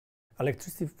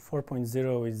Electricity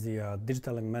 4.0 is the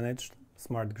digitally managed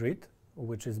smart grid,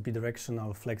 which is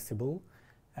bidirectional, flexible,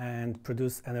 and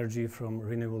produce energy from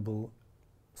renewable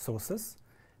sources,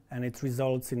 and it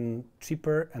results in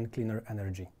cheaper and cleaner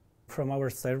energy. From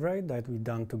our survey that we've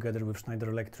done together with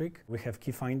Schneider Electric, we have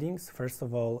key findings. First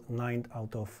of all, 9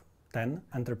 out of 10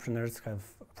 entrepreneurs have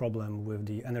a problem with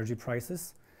the energy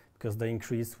prices because the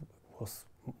increase was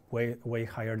way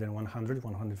higher than 100,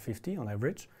 150 on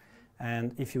average.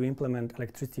 And if you implement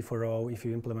electricity for all, if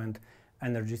you implement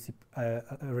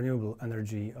renewable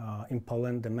energy in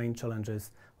Poland, the main challenge is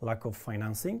lack of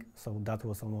financing. So that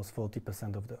was almost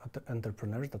 40% of the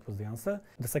entrepreneurs. That was the answer.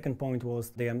 The second point was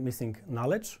they are missing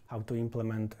knowledge how to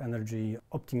implement energy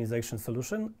optimization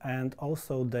solution, and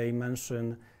also they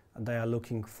mention they are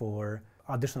looking for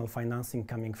additional financing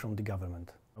coming from the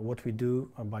government. What we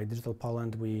do by Digital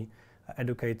Poland, we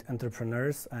educate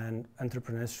entrepreneurs, and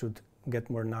entrepreneurs should get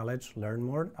more knowledge, learn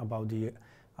more about the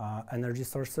energy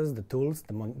sources, the tools,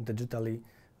 the digitally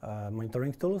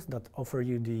monitoring tools that offer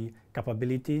you the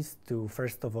capabilities to,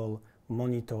 first of all,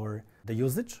 monitor the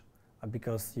usage,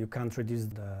 because you can't reduce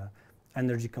the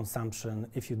energy consumption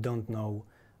if you don't know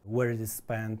where it is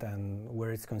spent and where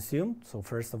it's consumed. So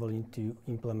first of all, you need to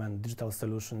implement digital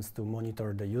solutions to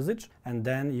monitor the usage, and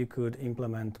then you could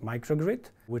implement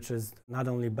microgrid, which is not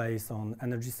only based on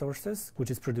energy sources, which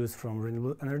is produced from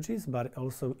renewable energies, but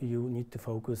also you need to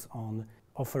focus on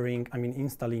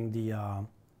installing the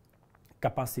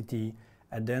capacity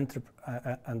at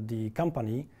the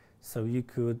company, so you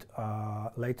could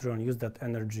later on use that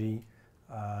energy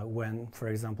when, for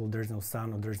example, there's no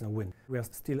sun or there's no wind. We are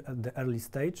still at the early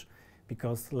stage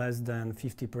because less than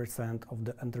 50% of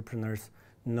the entrepreneurs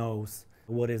knows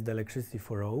what is the electricity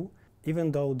for all.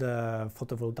 Even though the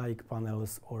photovoltaic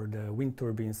panels or the wind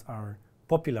turbines are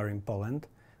popular in Poland,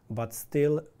 but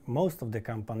still most of the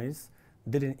companies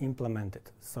didn't implement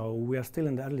it. So we are still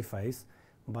in the early phase,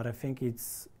 but I think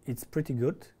it's pretty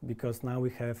good because now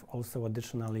we have also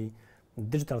additionally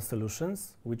digital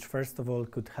solutions, which first of all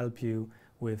could help you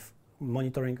with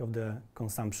monitoring of the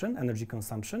consumption, energy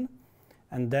consumption,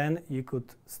 and then you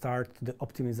could start the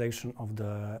optimization of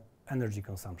the energy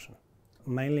consumption.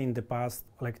 Mainly in the past,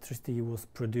 electricity was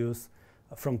produced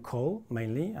from coal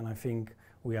mainly, and I think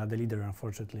we are the leader,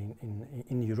 unfortunately,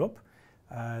 in Europe.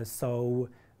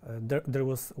 There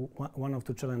was one of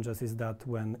the challenges is that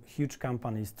when huge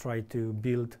companies try to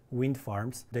build wind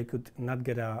farms, they could not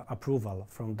get approval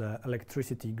from the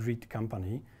electricity grid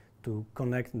company to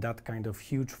connect that kind of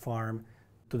huge farm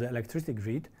to the electricity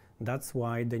grid. That's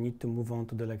why they need to move on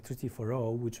to the electricity for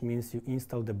all, which means you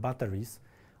install the batteries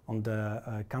on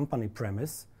the company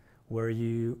premise where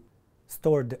you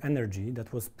store the energy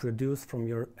that was produced from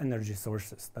your energy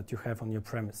sources that you have on your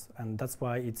premise. And that's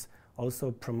why it's also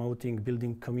promoting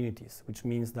building communities, which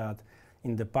means that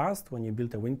in the past, when you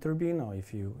built a wind turbine or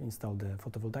if you installed the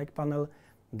photovoltaic panel,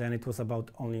 then it was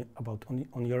only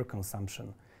on your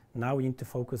consumption. Now we need to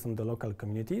focus on the local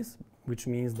communities, which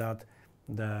means that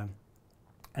the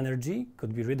energy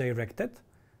could be redirected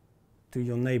to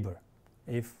your neighbor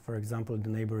if, for example, the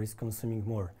neighbor is consuming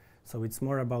more. So it's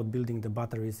more about building the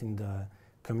batteries in the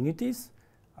communities,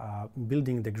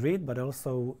 building the grid, but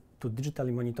also to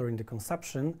digitally monitoring the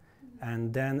consumption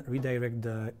and then redirect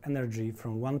the energy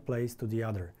from one place to the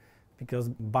other. Because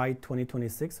by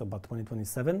 2026 or by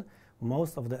 2027,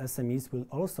 most of the SMEs will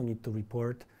also need to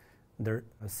report their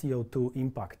CO2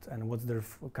 impact and what's their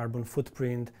carbon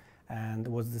footprint and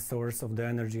what's the source of the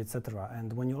energy, etc.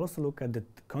 And when you also look at the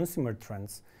consumer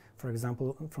trends, for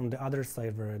example, from the other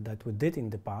survey that we did in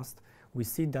the past, we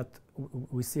see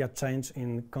a change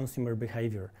in consumer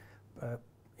behavior.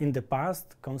 In the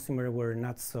past, consumers were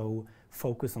not so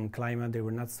focused on climate, they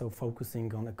were not so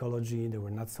focusing on ecology, they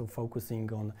were not so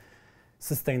focusing on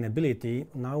sustainability.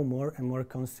 Now more and more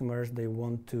consumers, they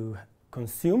want to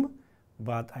consume,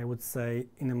 but I would say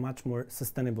in a much more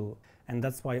sustainable. And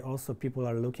that's why also people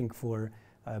are looking for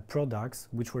products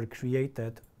which were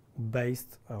created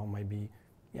based,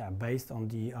 based on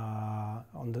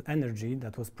the energy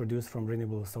that was produced from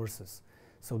renewable sources.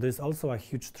 So there's also a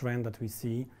huge trend that we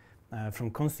see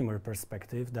from consumer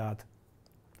perspective that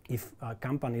if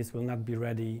companies will not be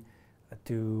ready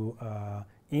to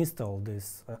install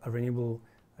these renewable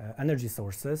energy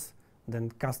sources,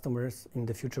 then customers in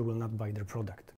the future will not buy their product.